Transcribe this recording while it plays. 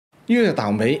越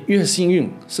倒霉越幸运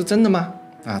是真的吗？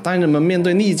当人们面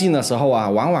对逆境的时候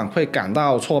往往会感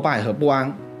到挫败和不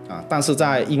安但是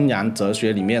在阴阳哲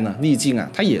学里面呢，逆境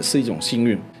它也是一种幸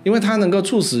运，因为它能够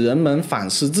促使人们反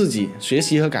思自己、学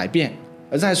习和改变。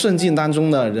而在顺境当中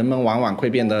呢，人们往往会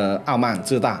变得傲慢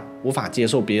自大，无法接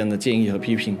受别人的建议和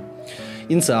批评。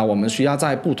因此我们需要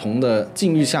在不同的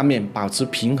境遇下面保持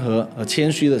平和和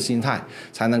谦虚的心态，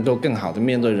才能够更好的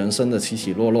面对人生的起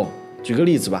起落落。举个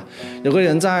例子吧，有个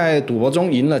人在赌博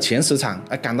中赢了前10场，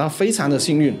感到非常的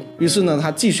幸运，于是呢，他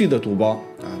继续的赌博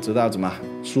直到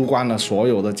输光了所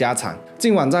有的家产。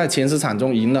尽管在前10场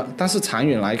中赢了，但是长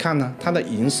远来看呢，他的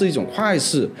赢是一种坏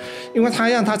事，因为他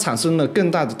让他产生了更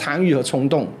大的贪欲和冲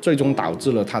动，最终导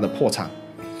致了他的破产。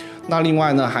那另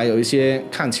外呢，还有一些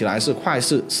看起来是坏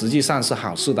事，实际上是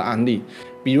好事的案例，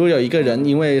比如有一个人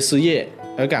因为失业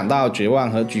而感到绝望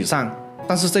和沮丧，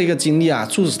但是这个经历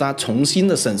促使他重新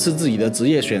的审视自己的职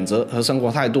业选择和生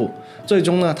活态度，最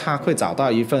终呢，他会找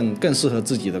到一份更适合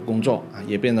自己的工作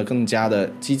也变得更加的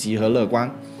积极和乐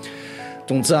观。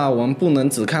总之我们不能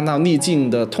只看到逆境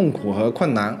的痛苦和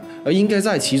困难，而应该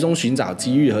在其中寻找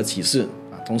机遇和启示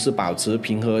同时保持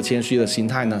平和谦虚的心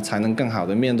态呢，才能更好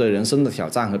的面对人生的挑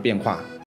战和变化。